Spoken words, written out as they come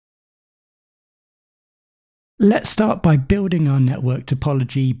Let's start by building our network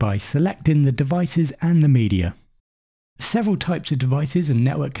topology by selecting the devices and the media. Several types of devices and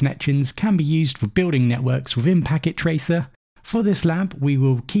network connections can be used for building networks within Packet Tracer. For this lab, we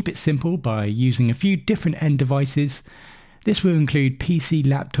will keep it simple by using a few different end devices. This will include PC,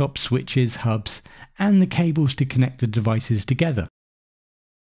 laptops, switches, hubs, and the cables to connect the devices together.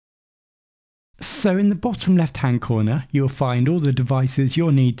 So in the bottom left-hand corner, you'll find all the devices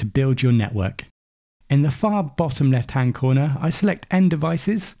you'll need to build your network. In the far bottom left-hand corner, I select end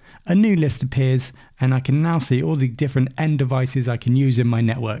devices, a new list appears, and I can now see all the different end devices I can use in my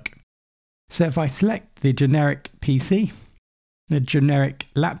network. So if I select the generic PC, the generic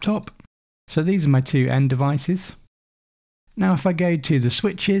laptop, so these are my two end devices. Now if I go to the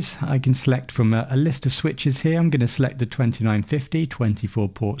switches, I can select from a list of switches here. I'm going to select the 2950 24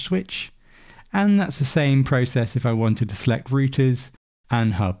 port switch, and that's the same process if I wanted to select routers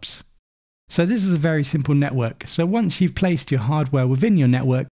and hubs. So this is a very simple network. So once you've placed your hardware within your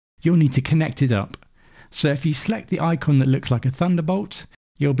network, you'll need to connect it up. So if you select the icon that looks like a thunderbolt,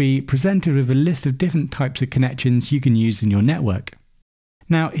 you'll be presented with a list of different types of connections you can use in your network.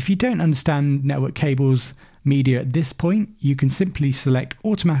 Now, if you don't understand network cables media at this point, you can simply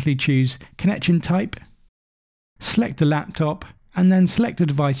automatically choose connection type, select the laptop, and then select the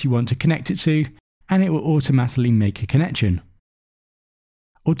device you want to connect it to, and it will automatically make a connection.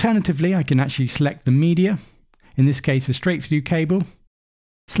 Alternatively, I can actually select the media, in this case a straight through cable,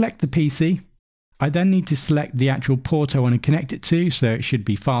 select the PC. I then need to select the actual port I want to connect it to, so it should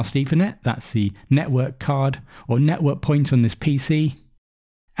be fast Ethernet, that's the network card or network point on this PC,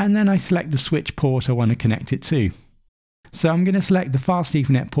 and then I select the switch port I want to connect it to. So I'm going to select the fast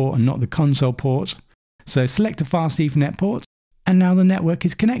Ethernet port and not the console port, so select a fast Ethernet port, and now the network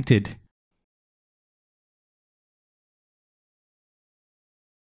is connected.